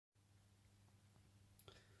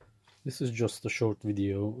This is just a short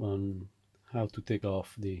video on how to take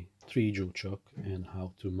off the 3-jaw chuck and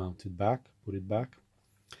how to mount it back, put it back.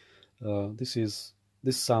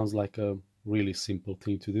 This sounds like a really simple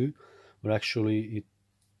thing to do, but actually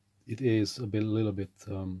it is little bit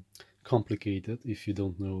complicated if you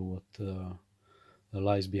don't know what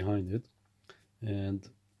lies behind it. And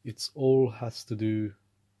it's all has to do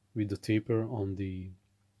with the taper on the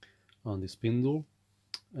spindle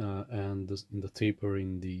and the taper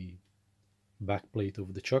in the back plate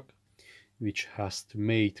of the chuck, which has to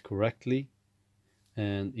mate correctly.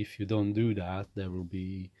 And if you don't do that, there will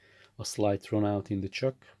be a slight runout in the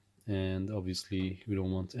chuck, and obviously we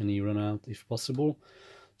don't want any runout if possible.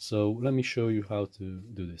 So let me show you how to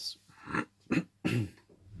do this.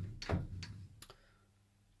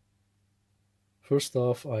 First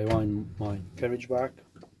off, I wind my carriage back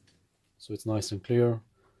so it's nice and clear.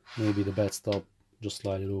 Maybe the bed stop, just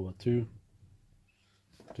slide it over too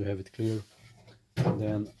to have it clear. And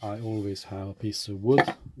then I always have a piece of wood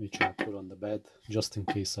which I put on the bed just in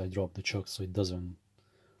case I drop the chuck so it doesn't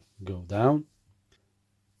go down.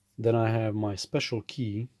 Then I have my special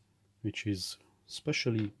key, which is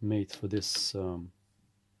specially made for this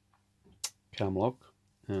cam lock,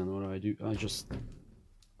 and what I do, I just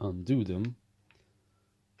undo them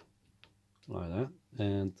like that.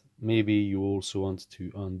 And maybe you also want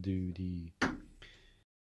to undo the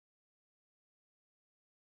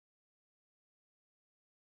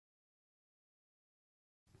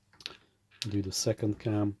second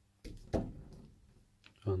cam,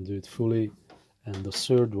 undo it fully, and the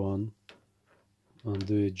third one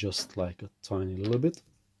undo it just like a tiny little bit,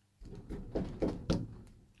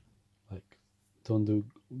 like don't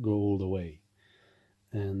go all the way.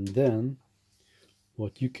 And then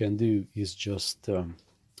what you can do is just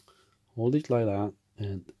hold it like that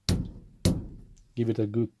and give it a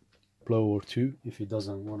good blow or two. If it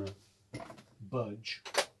doesn't want to budge,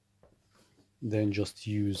 then just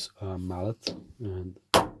use a mallet, and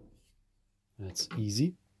that's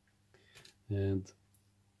easy. And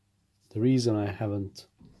the reason I haven't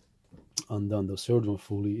undone the third one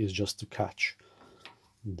fully is just to catch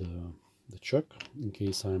the chuck in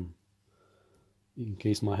case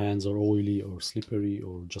my hands are oily or slippery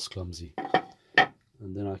or just clumsy,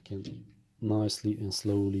 and then I can nicely and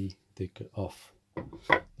slowly take it off.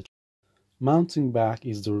 Mounting back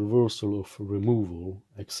is the reversal of removal,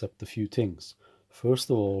 except a few things. First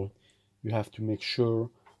of all, you have to make sure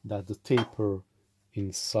that the taper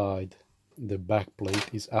inside the back plate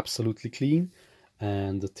is absolutely clean,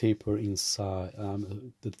 and the taper inside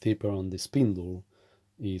the taper on the spindle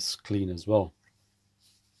is clean as well.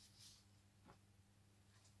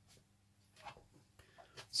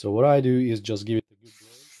 So what I do is just give it a good blow.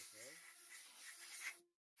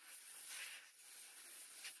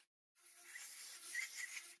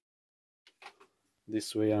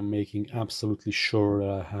 This way I'm making absolutely sure that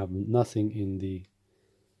I have nothing in the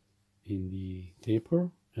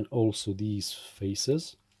taper, and also these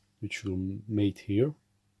faces which will mate here.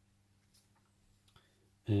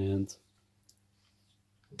 And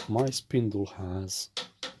my spindle has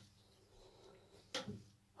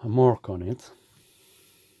a mark on it,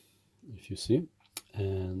 if you see,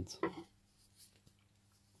 and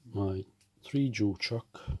my 3-jaw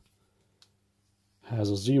chuck has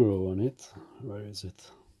a 0 on it. Where is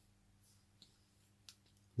it?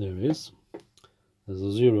 There it is. There's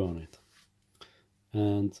a 0 on it.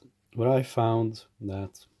 And what I found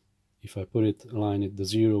that if I align it the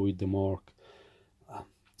 0 with the mark,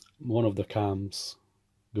 one of the cams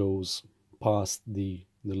goes past the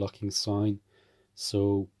locking sign.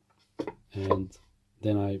 So, and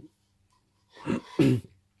then I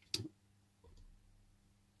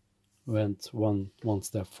went one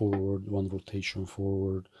step forward, one rotation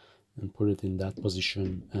forward, and put it in that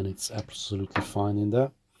position, and it's absolutely fine in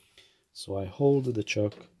there. So I hold the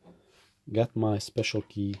chuck, get my special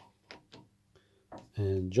key,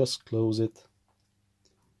 and just close it.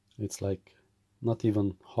 It's like not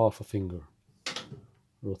even half a finger.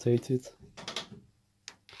 Rotate it.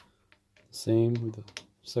 Same with the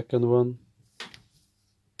second one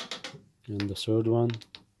and the third one.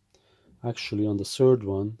 Actually, on the third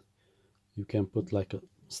one you can put like a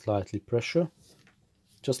slightly pressure,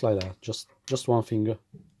 just like that, just one finger.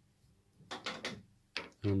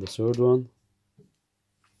 And the third one,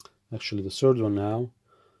 actually the third one now,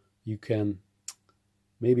 you can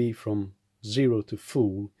maybe from 0 to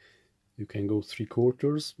full you can go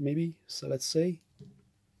 3/4 maybe, so let's say.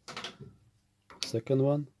 Second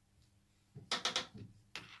one,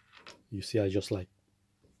 you see I just like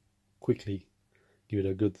quickly give it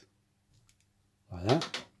a good like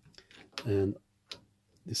that. And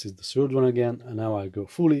this is the third one again, and now I go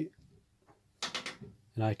fully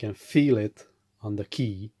and I can feel it on the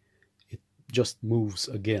key. It just moves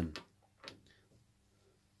again.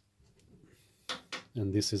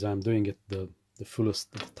 And this is, I'm doing it the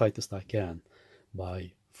fullest, the tightest I can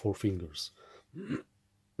by 4 fingers.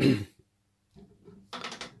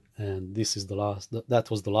 And this is the last, that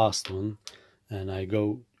was the last one, and I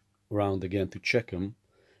go around again to check them,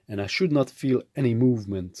 and I should not feel any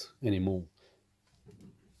movement anymore.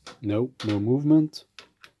 No movement,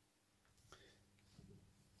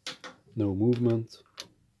 no movement,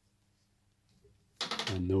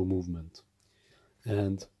 and no movement.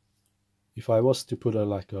 And if I was to put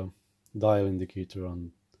like a dial indicator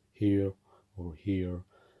on here or here,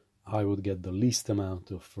 I would get the least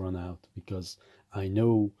amount of runout, because I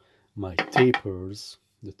know my tapers,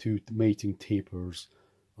 the two mating tapers,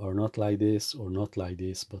 are not like this or not like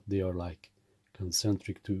this, but they are like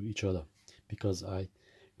concentric to each other, because I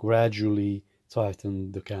gradually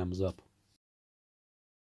tighten the cams up.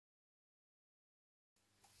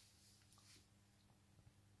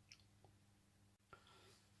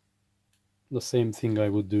 The same thing I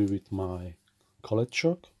would do with my collet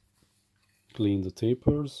chuck. Clean the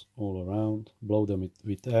tapers all around, blow them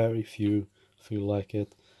with air if you feel like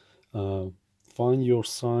it. Find your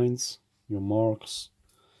signs, your marks,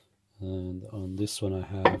 and on this one I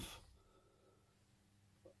have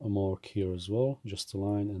a mark here as well, just a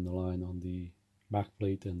line, and a line on the back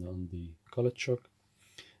plate and on the collet chuck.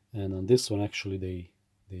 And on this one actually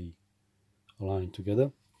they align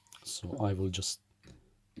together, so I will just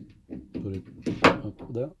put it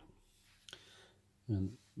up there,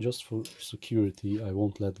 and just for security I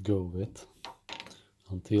won't let go of it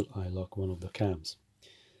until I lock one of the cams.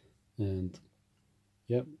 And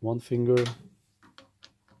yeah, one finger,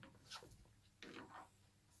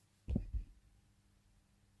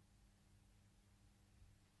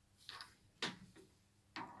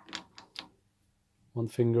 one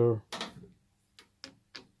finger,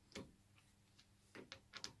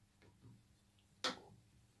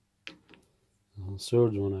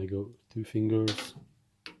 third one I go 2 fingers,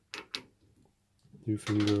 2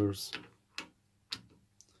 fingers,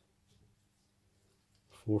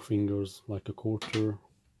 4 fingers, like a quarter,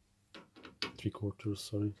 3/4,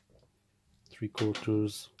 sorry,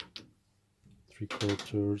 3/4,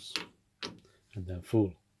 3/4, and then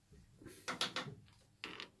full,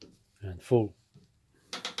 and full,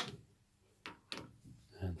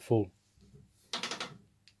 and full.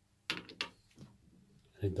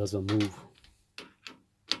 And it doesn't move,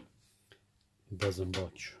 it doesn't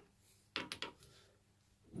budge,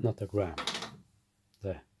 not a gram.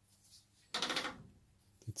 There,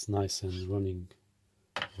 it's nice and running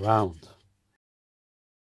round.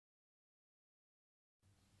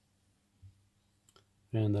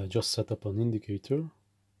 And I just set up an indicator,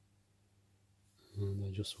 and I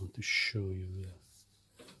just want to show you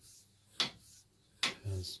that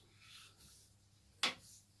as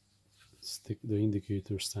the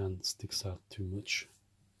indicator stand sticks out too much.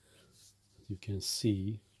 You can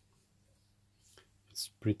see it's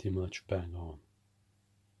pretty much bang on.